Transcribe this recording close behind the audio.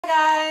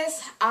Hi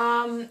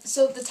guys!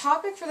 So the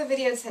topic for the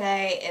video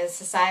today is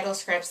societal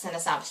scripts and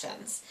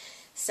assumptions.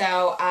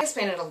 So I'll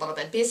explain it a little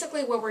bit.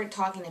 Basically what we're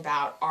talking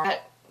about are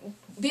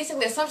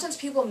basically assumptions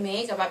people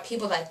make about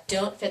people that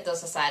don't fit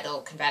those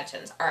societal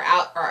conventions or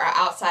are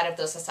outside of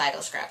those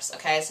societal scripts.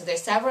 Okay, so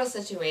there's several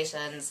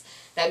situations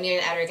that me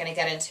and Ed are going to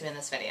get into in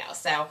this video.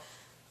 So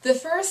the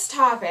first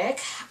topic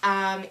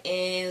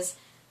is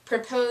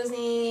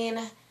proposing,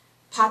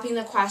 popping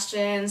the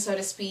question, so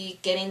to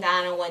speak, getting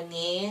down on one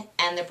knee,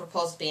 and the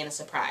proposal being a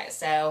surprise.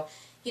 So,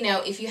 you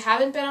know, if you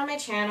haven't been on my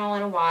channel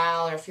in a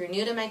while, or if you're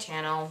new to my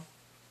channel,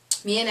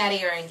 me and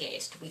Eddie are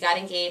engaged. We got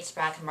engaged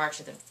back in March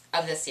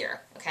of this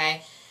year,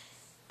 okay?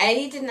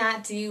 Eddie did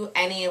not do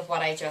any of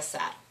what I just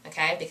said,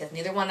 okay? Because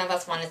neither one of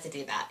us wanted to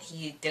do that.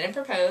 He didn't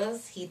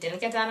propose, he didn't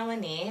get down on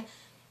one knee,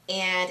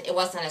 and it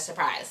wasn't a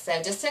surprise.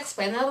 So just to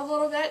explain that a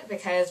little bit,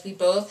 because we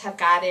both have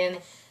gotten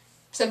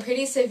some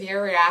pretty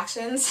severe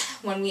reactions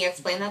when we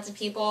explain that to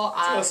people.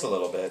 Just a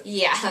little bit.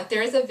 Yeah,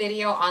 there's a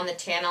video on the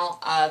channel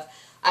of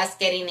us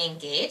getting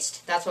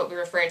engaged. That's what we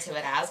refer to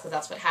it as, because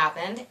that's what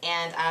happened.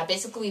 And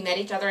basically we met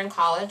each other in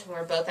college when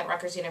we were both at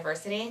Rutgers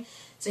University.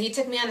 So he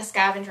took me on a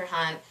scavenger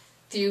hunt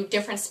through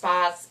different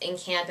spots in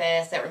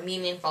campus that were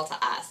meaningful to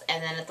us.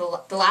 And then at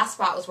the last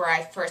spot was where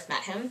I first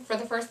met him for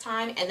the first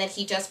time, and then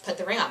he just put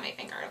the ring on my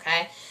finger,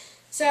 okay?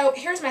 So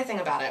here's my thing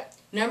about it.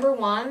 Number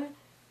one,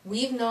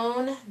 we've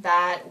known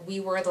that we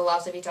were the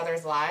loves of each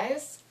other's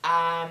lives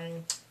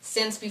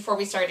since before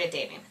we started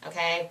dating,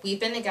 okay?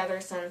 We've been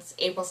together since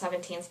April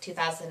 17th,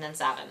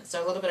 2007,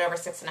 so a little bit over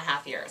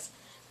 6.5 years.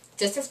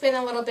 Just to explain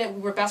a little bit,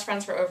 we were best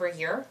friends for over a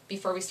year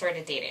before we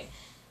started dating.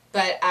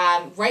 But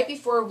right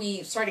before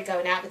we started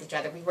going out with each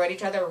other, we wrote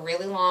each other a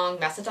really long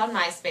message on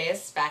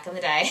MySpace back in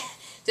the day,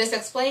 just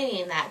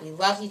explaining that we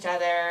loved each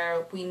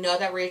other, we know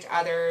that we're each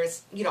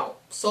other's, you know,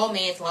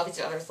 soulmates, love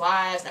each other's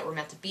lives, that we're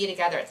meant to be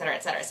together, etc.,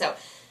 etc. So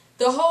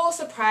the whole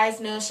surprise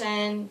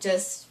notion,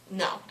 just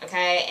no,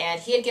 okay?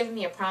 And he had given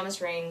me a promise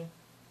ring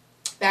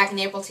back in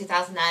April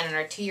 2009 on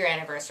our 2-year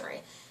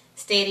anniversary,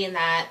 stating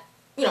that,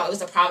 you know, it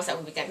was a promise that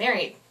we would get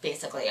married,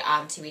 basically,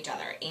 to each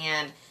other.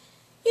 And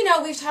you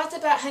know, we've talked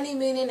about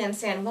honeymooning in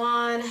San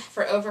Juan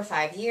for over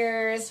 5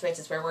 years, which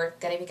is where we're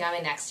going to be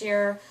going next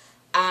year.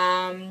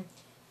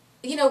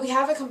 You know, we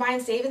have a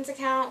combined savings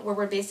account where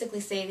we're basically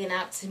saving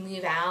up to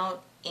move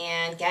out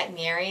and get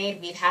married.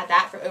 We've had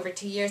that for over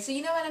 2 years, so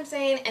you know what I'm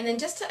saying? And then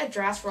just to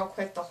address real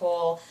quick the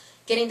whole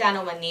getting down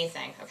on one knee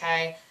thing,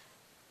 okay?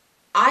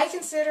 I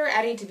consider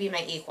Eddie to be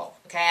my equal,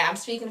 okay? I'm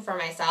speaking for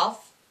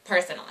myself,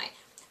 personally.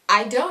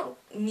 I don't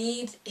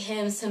need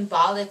him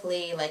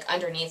symbolically, like,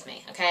 underneath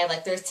me, okay?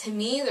 Like, to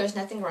me, there's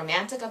nothing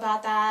romantic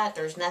about that.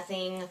 There's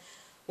nothing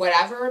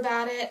whatever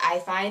about it. I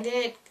find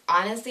it,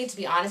 honestly, to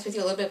be honest with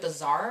you, a little bit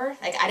bizarre.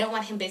 Like, I don't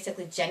want him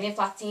basically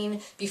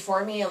genuflecting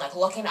before me and, like,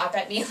 looking up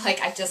at me. Like,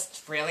 I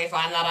just really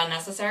find that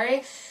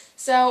unnecessary.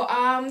 So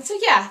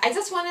yeah, I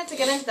just wanted to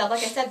get into that,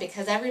 like I said,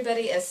 because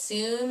everybody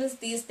assumes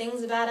these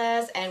things about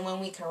us, and when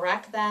we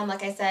correct them,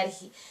 like I said,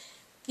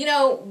 you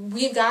know,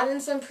 we've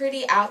gotten some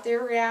pretty out there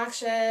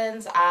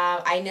reactions.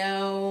 I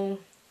know.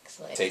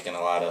 Taking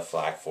a lot of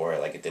flack for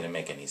it, like it didn't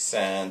make any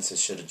sense. It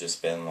should have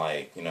just been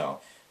like, you know,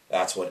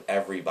 that's what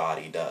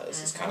everybody does.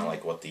 Mm-hmm. It's kind of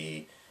like what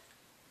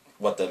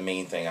the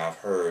main thing I've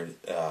heard.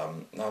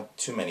 Not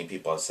too many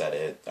people have said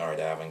it or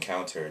that I've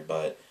encountered,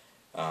 but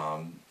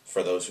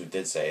for those who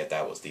did say it,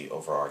 that was the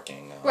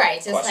overarching right.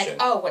 Just question. like,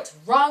 oh, what's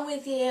wrong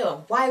with you?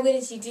 And why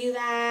wouldn't you do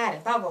that?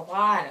 And blah blah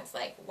blah. And it's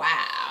like,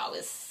 wow,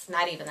 it's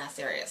not even that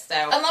serious. So,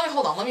 and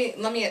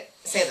let me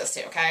say this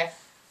too, okay?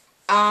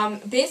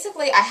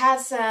 Basically, I had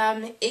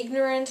some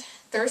ignorant,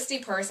 thirsty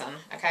person,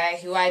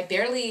 okay, who I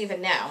barely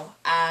even know,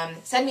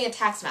 send me a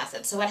text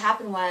message. So what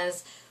happened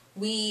was,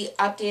 we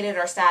updated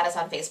our status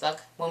on Facebook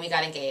when we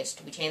got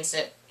engaged. We changed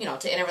it, you know,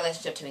 to in a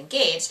relationship to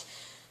engaged.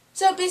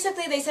 So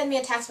basically, they send me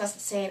a text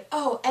message saying,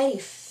 oh, Eddie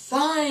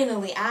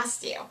finally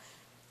asked you.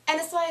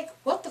 And it's like,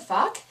 what the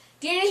fuck?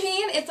 Do you know what I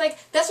mean? It's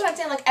like, that's what I'm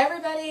saying. Like,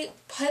 everybody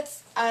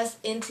puts us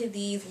into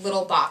these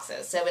little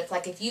boxes. So it's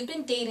like, if you've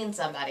been dating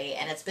somebody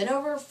and it's been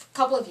over a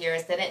couple of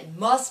years, then it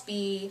must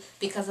be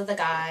because of the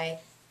guy.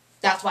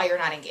 That's why you're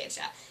not engaged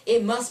yet.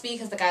 It must be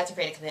because the guy's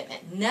afraid of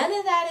commitment. None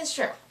of that is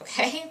true,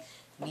 okay?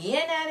 Me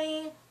and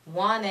Eddie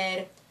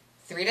wanted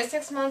 3 to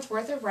 6 months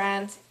worth of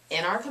rent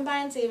in our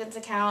combined savings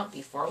account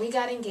before we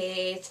got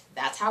engaged.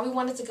 That's how we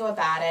wanted to go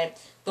about it.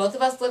 Both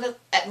of us live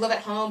at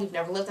home. We've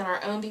never lived on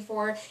our own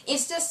before.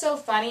 It's just so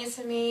funny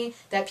to me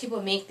that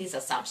people make these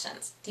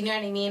assumptions. Do you know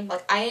what I mean?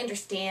 Like, I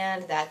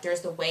understand that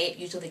there's the way it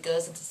usually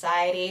goes in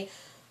society.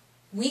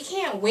 We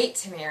can't wait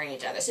to marry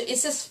each other. So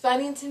it's just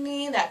funny to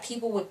me that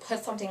people would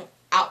put something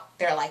out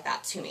there like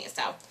that to me.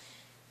 So,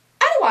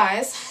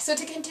 otherwise, so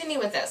to continue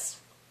with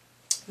this,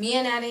 me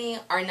and Eddie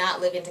are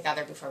not living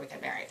together before we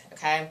get married,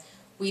 okay?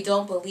 We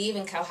don't believe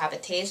in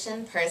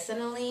cohabitation,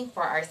 personally,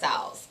 for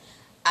ourselves.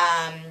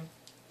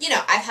 You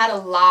know, I've had a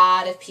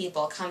lot of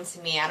people come to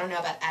me, I don't know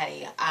about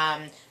Eddie,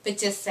 but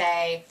just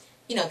say,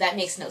 you know, that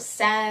makes no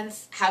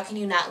sense. How can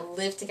you not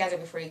live together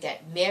before you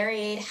get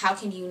married? How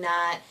can you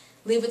not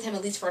live with him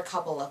at least for a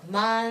couple of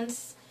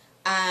months?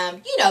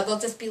 They'll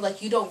just be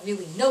like, you don't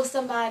really know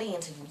somebody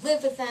until you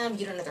live with them.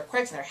 You don't know their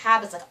quirks and their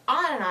habits, like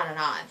on and on and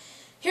on.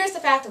 Here's the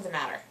fact of the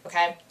matter,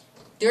 okay?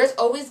 There's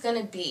always going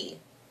to be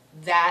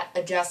that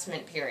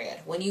adjustment period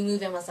when you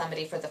move in with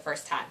somebody for the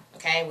first time,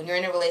 okay? When you're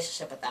in a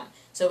relationship with them.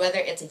 So whether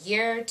it's a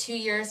year, 2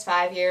 years,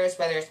 5 years,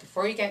 whether it's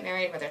before you get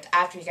married, whether it's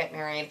after you get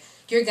married,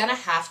 you're going to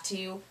have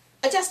to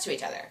adjust to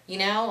each other,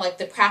 like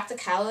the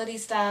practicality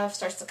stuff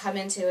starts to come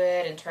into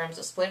it in terms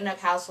of splitting up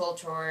household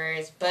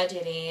chores,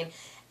 budgeting,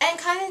 and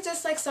kind of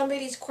just like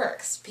somebody's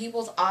quirks,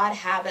 people's odd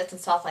habits and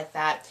stuff like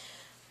that.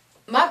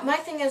 My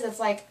thing is, it's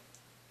like,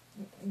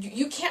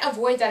 you can't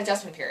avoid that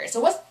adjustment period.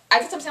 So I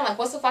guess I'm saying, like,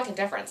 what's the fucking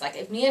difference? Like,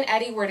 if me and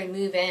Eddie were to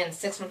move in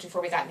 6 months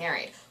before we got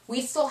married,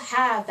 we still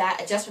have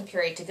that adjustment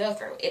period to go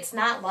through. It's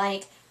not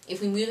like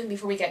if we move in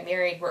before we get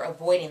married, we're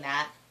avoiding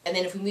that. And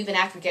then if we move in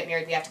after we get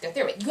married, we have to go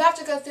through it. You have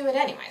to go through it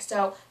anyway.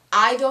 So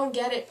I don't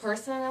get it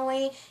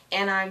personally,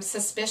 and I'm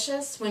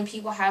suspicious when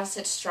people have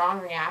such strong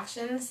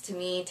reactions to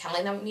me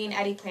telling them what me and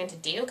Eddie plan to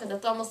do, because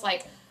it's almost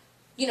like,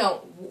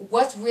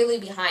 what's really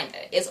behind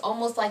it? It's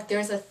almost like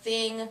there's a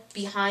thing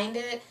behind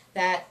it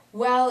that,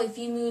 well, if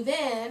you move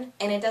in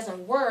and it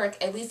doesn't work,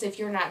 at least if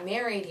you're not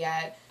married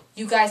yet,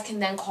 you guys can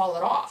then call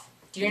it off.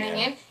 Do you know what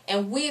I mean?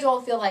 And we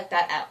don't feel like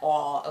that at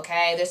all,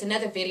 okay? There's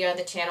another video on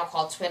the channel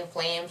called Twin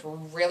Flames where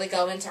we really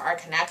go into our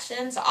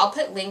connection. So I'll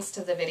put links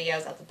to the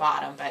videos at the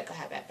bottom, but go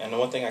ahead, Ben. And the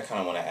one thing I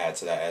kind of want to add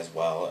to that as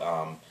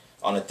well,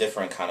 on a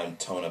different kind of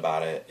tone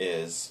about it,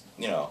 is,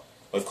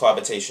 with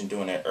cohabitation,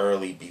 doing it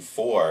early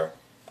before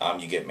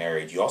you get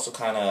married, you also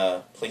kind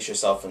of place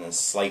yourself in a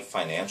slight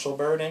financial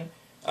burden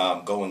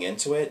going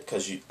into it,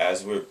 because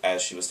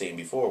as she was stating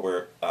before,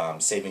 we're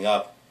saving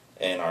up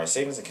in our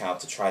savings account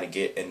to try to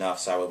get enough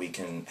so that we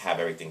can have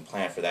everything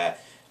planned for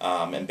that.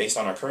 And based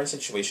on our current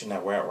situation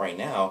that we're at right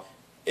now,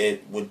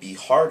 it would be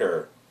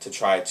harder to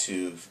try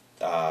to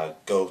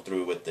go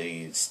through with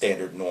the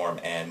standard norm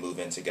and move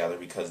in together,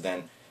 because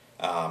then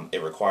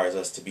it requires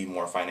us to be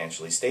more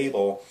financially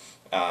stable.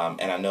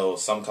 And I know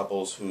some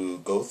couples who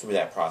go through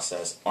that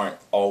process aren't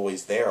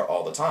always there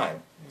all the time.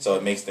 Mm-hmm. So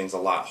it makes things a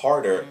lot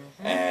harder,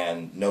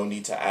 and no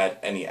need to add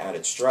any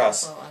added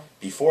stress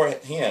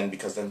beforehand,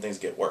 because then things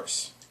get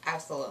worse.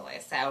 Absolutely.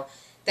 So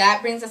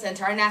that brings us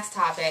into our next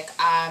topic.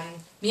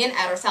 Me and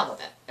Ed are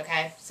celibate,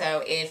 okay?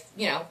 So if,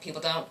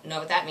 people don't know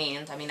what that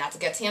means, I mean, not to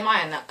get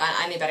TMI on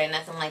anybody,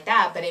 nothing like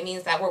that, but it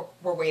means that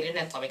we're waiting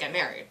until we get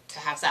married to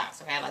have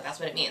sex, okay? Like, that's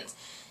what it means.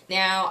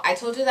 Now, I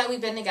told you that we've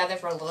been together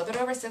for a little bit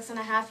over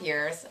 6.5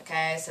 years,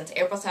 okay, since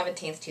April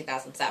 17th,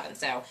 2007.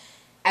 So,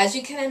 as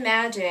you can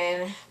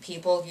imagine,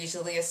 people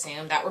usually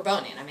assume that we're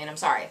boning. I mean, I'm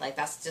sorry. Like,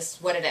 that's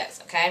just what it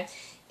is, okay?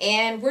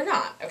 And we're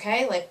not,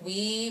 okay?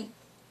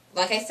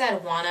 Like I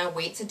said, want to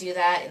wait to do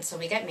that until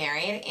we get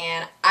married.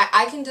 And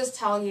I can just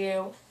tell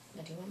you...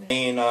 Do you want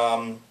me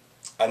to...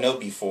 I know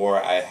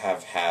before I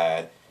have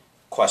had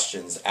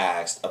questions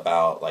asked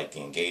about, like,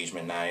 the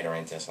engagement night or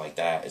anything like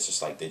that. It's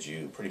just like, did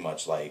you pretty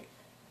much, like,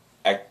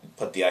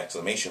 put the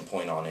exclamation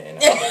point on it? And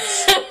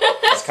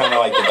it's kind of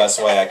like the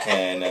best way I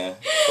can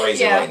phrase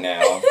it right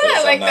now.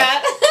 I like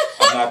that.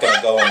 I'm not going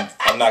to go and...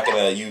 I'm not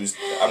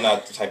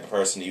the type of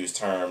person to use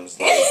terms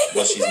like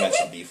what she's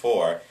mentioned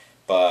before.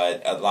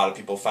 But a lot of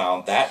people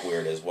found that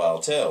weird as well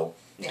too,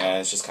 and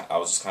it's just I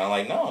was just kind of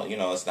like, no,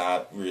 it's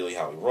not really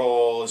how we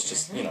roll. It's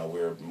just we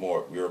were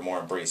more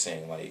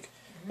embracing like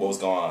what was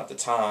going on at the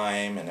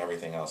time and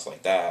everything else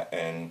like that,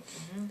 and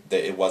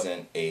that it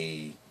wasn't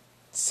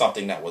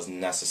something that was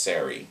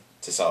necessary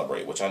to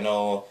celebrate, which I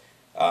know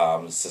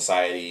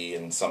society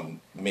and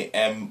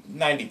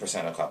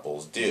 90% of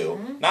couples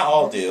do. Not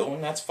all do,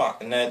 and that's fine.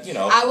 And that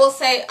I will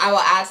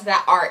add to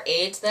that our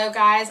age though,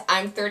 guys.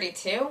 I'm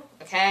 32.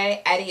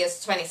 Okay, Eddie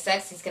is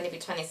 26. He's going to be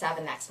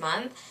 27 next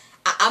month.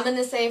 I'm going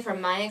to say from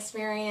my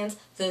experience,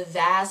 the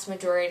vast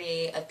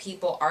majority of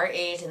people our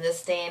age in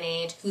this day and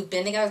age who've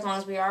been together as long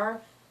as we are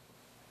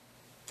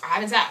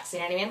having sex. You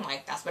know what I mean?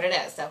 Like, that's what it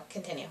is. So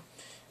continue.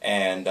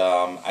 And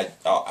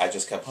I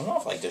just kept putting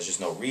off, like, there's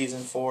just no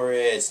reason for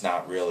it.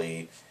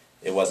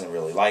 It wasn't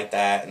really like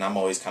that. And I'm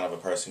always kind of a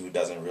person who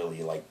doesn't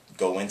really, like,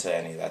 go into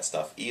any of that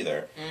stuff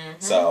either.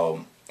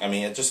 So, I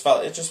mean, it just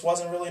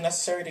wasn't really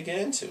necessary to get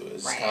into. It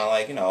was kind of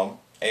like,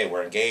 hey,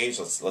 we're engaged.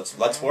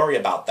 Let's worry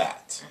about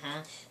that.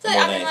 So,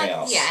 more than anything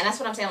else. Yeah, and that's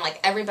what I'm saying. Like,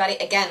 everybody,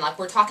 again, like,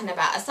 we're talking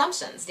about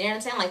assumptions. Do you know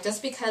what I'm saying? Like,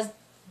 just because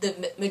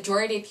the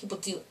majority of people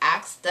do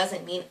acts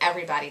doesn't mean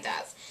everybody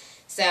does.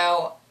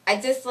 So, I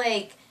just,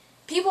 like...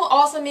 People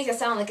also make it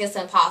sound like it's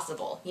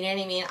impossible. You know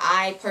what I mean?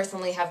 I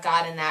personally have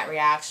gotten that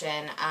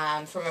reaction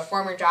from a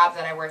former job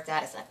that I worked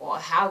at. It's like, well,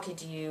 how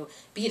could you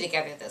be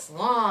together this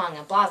long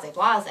and blase,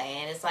 blase?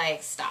 And it's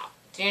like, stop.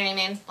 Do you know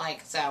what I mean?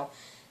 Like, so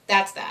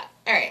that's that.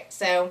 All right,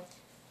 so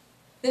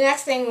the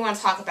next thing we want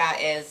to talk about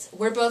is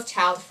we're both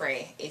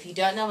child-free. If you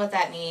don't know what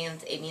that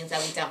means, it means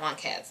that we don't want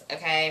kids,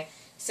 okay?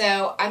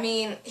 So, I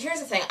mean,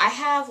 here's the thing. I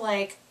have,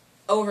 like,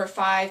 over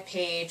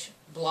 5-page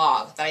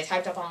blog that I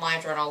typed up on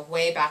LiveJournal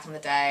way back in the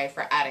day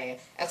for Eddie,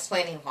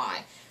 explaining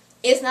why.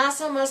 It's not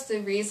so much the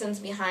reasons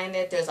behind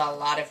it. There's a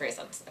lot of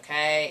reasons,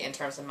 okay? In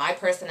terms of my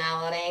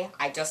personality,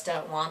 I just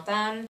don't want them.